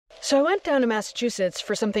So I went down to Massachusetts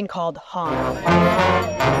for something called HONK.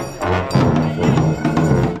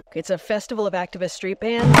 It's a festival of activist street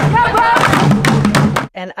bands.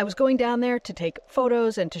 And I was going down there to take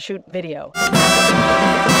photos and to shoot video.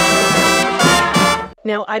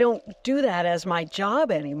 Now, I don't do that as my job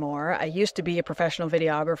anymore. I used to be a professional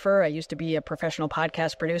videographer. I used to be a professional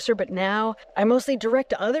podcast producer, but now I mostly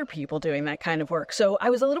direct other people doing that kind of work. So I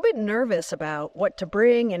was a little bit nervous about what to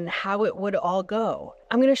bring and how it would all go.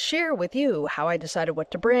 I'm going to share with you how I decided what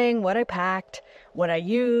to bring, what I packed, what I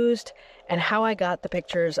used, and how I got the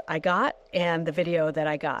pictures I got and the video that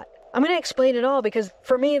I got. I'm going to explain it all because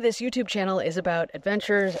for me, this YouTube channel is about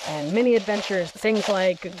adventures and mini adventures, things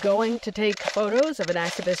like going to take photos of an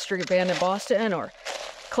activist street band in Boston, or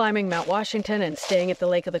climbing Mount Washington and staying at the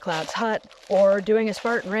Lake of the Clouds hut, or doing a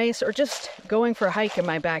Spartan race, or just going for a hike in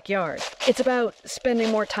my backyard. It's about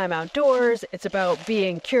spending more time outdoors. It's about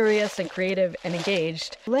being curious and creative and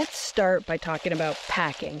engaged. Let's start by talking about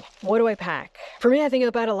packing. What do I pack? For me, I think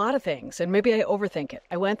about a lot of things, and maybe I overthink it.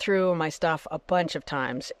 I went through my stuff a bunch of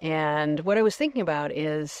times, and what I was thinking about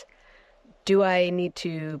is, do I need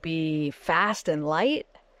to be fast and light?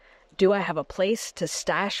 Do I have a place to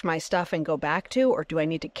stash my stuff and go back to, or do I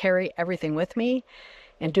need to carry everything with me?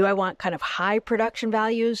 And do I want kind of high production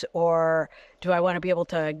values, or do I want to be able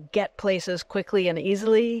to get places quickly and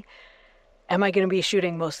easily? Am I going to be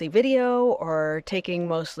shooting mostly video or taking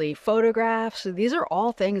mostly photographs? These are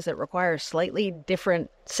all things that require slightly different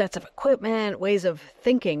sets of equipment, ways of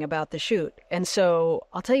thinking about the shoot. And so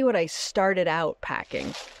I'll tell you what I started out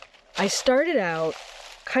packing. I started out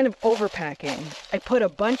kind of overpacking. I put a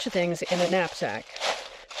bunch of things in a knapsack.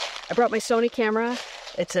 I brought my Sony camera.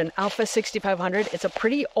 It's an Alpha 6500. It's a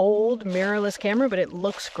pretty old mirrorless camera, but it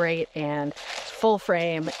looks great and it's full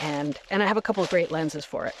frame, and I have a couple of great lenses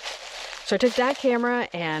for it. So I took that camera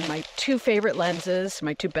and my two favorite lenses,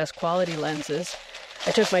 my two best quality lenses.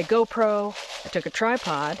 I took my GoPro, I took a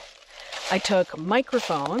tripod, I took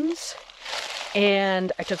microphones,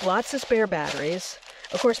 and I took lots of spare batteries.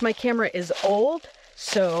 Of course, my camera is old,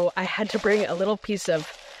 so I had to bring a little piece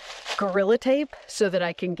of Gorilla Tape so that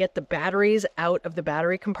I can get the batteries out of the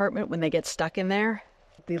battery compartment when they get stuck in there.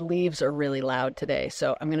 The leaves are really loud today,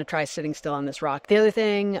 so I'm going to try sitting still on this rock. The other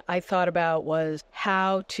thing I thought about was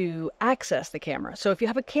how to access the camera. So if you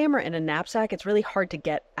have a camera in a knapsack, it's really hard to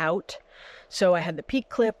get out. So I had the peak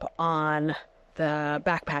clip on the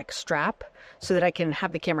backpack strap so that I can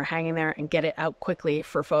have the camera hanging there and get it out quickly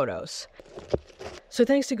for photos. So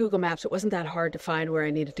thanks to Google Maps, it wasn't that hard to find where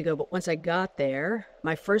I needed to go. But once I got there,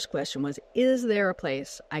 my first question was, is there a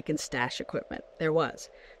place I can stash equipment? There was.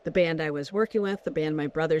 The band I was working with, the band my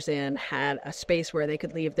brother's in, had a space where they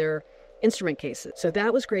could leave their instrument cases. So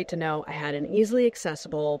that was great to know. I had an easily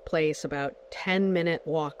accessible place about 10-minute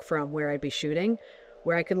walk from where I'd be shooting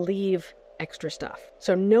where I could leave extra stuff.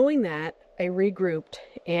 So knowing that, I regrouped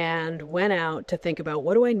and went out to think about,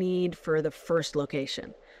 what do I need for the first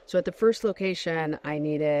location? So at the first location, I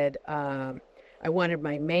needed, I wanted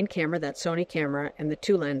my main camera, that Sony camera, and the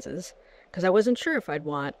two lenses, because I wasn't sure if I'd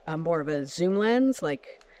want more of a zoom lens,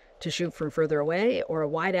 like to shoot from further away, or a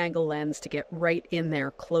wide angle lens to get right in there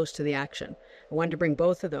close to the action. I wanted to bring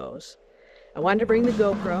both of those. I wanted to bring the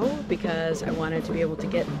GoPro because I wanted to be able to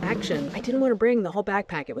get action. I didn't want to bring the whole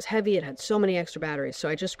backpack. It was heavy. It had so many extra batteries. So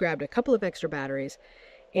I just grabbed a couple of extra batteries,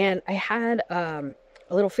 and I had a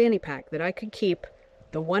little fanny pack that I could keep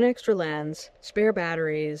the one extra lens, spare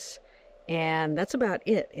batteries, and that's about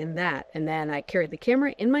it in that. And then I carried the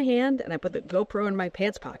camera in my hand and I put the GoPro in my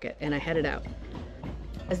pants pocket and I headed out.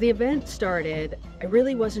 As the event started, I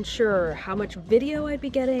really wasn't sure how much video I'd be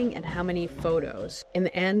getting and how many photos. In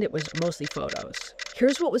the end, it was mostly photos.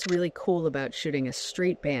 Here's what was really cool about shooting a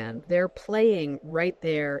street band. They're playing right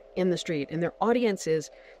there in the street, and their audience is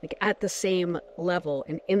like at the same level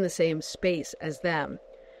and in the same space as them.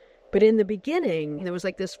 But in the beginning, there was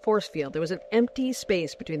like this force field. There was an empty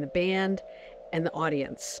space between the band and the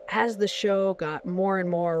audience. As the show got more and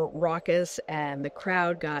more raucous and the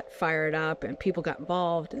crowd got fired up and people got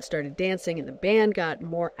involved and started dancing and the band got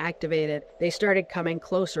more activated, they started coming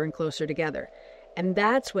closer and closer together. And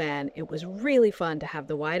that's when it was really fun to have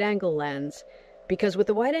the wide angle lens, because with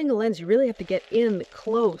the wide angle lens, you really have to get in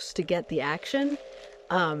close to get the action.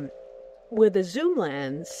 With a zoom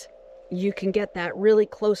lens, you can get that really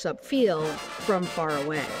close-up feel from far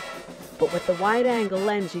away. But with the wide-angle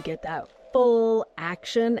lens, you get that full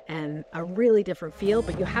action and a really different feel,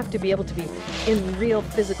 but you have to be able to be in real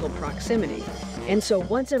physical proximity. And so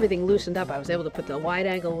once everything loosened up, I was able to put the wide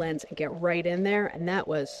angle lens and get right in there. And that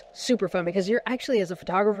was super fun because you're actually, as a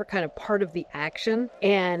photographer, kind of part of the action.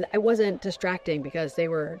 And I wasn't distracting because they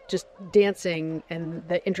were just dancing, and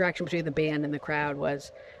the interaction between the band and the crowd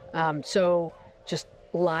was so just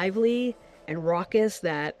lively and raucous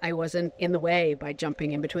that I wasn't in the way by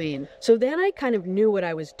jumping in between. So then I kind of knew what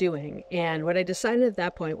I was doing. And what I decided at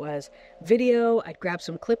that point was video. I'd grab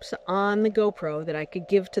some clips on the GoPro that I could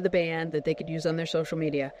give to the band that they could use on their social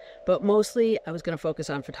media. But mostly I was going to focus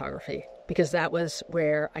on photography because that was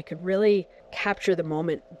where I could really capture the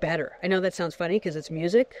moment better. I know that sounds funny because it's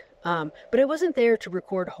music, but I wasn't there to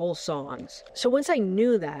record whole songs. So once I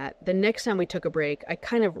knew that, the next time we took a break, I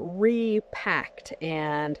kind of repacked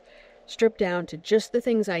and stripped down to just the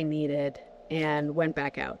things I needed and went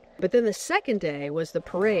back out. But then the second day was the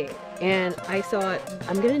parade, and I thought,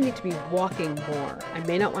 I'm going to need to be walking more. I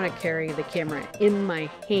may not want to carry the camera in my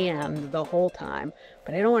hand the whole time,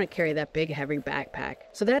 but I don't want to carry that big heavy backpack.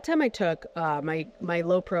 So that time I took my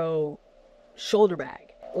Lowepro shoulder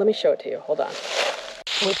bag. Let me show it to you. Hold on.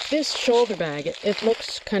 With this shoulder bag, it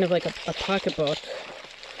looks kind of like a pocketbook,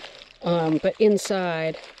 but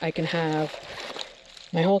inside I can have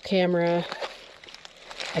my whole camera.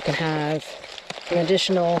 I can have an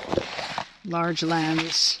additional large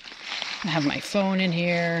lens. I have my phone in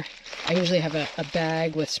here. I usually have a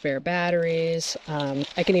bag with spare batteries.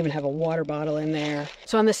 I can even have a water bottle in there.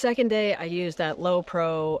 So on the second day, I used that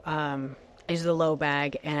Lowepro, I used the low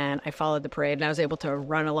bag, and I followed the parade, and I was able to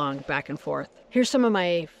run along back and forth. Here's some of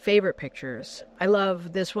my favorite pictures. I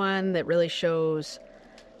love this one that really shows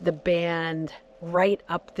the band right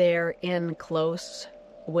up there in close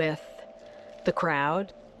with the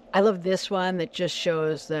crowd. I love this one that just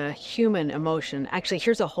shows the human emotion. Actually,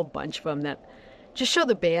 here's a whole bunch of them that just show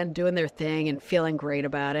the band doing their thing and feeling great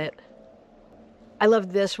about it. I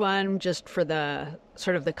love this one just for the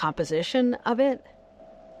sort of the composition of it.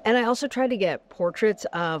 And I also tried to get portraits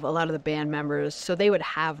of a lot of the band members so they would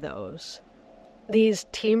have those. These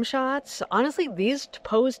team shots, honestly, these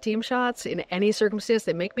posed team shots in any circumstance,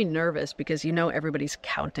 they make me nervous because you know everybody's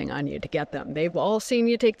counting on you to get them. They've all seen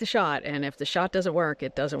you take the shot, and if the shot doesn't work,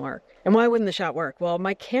 it doesn't work. And why wouldn't the shot work? Well,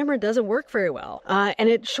 my camera doesn't work very well, and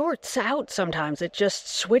it shorts out sometimes. It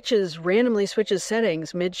just randomly switches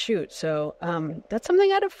settings mid-shoot. So that's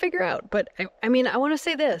something I had to figure out. But I mean, I want to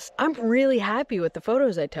say this. I'm really happy with the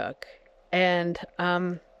photos I took, and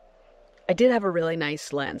I did have a really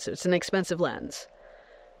nice lens. It's an expensive lens,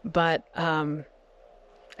 but I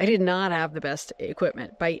did not have the best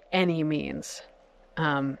equipment by any means.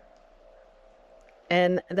 And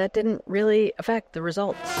that didn't really affect the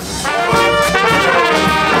results.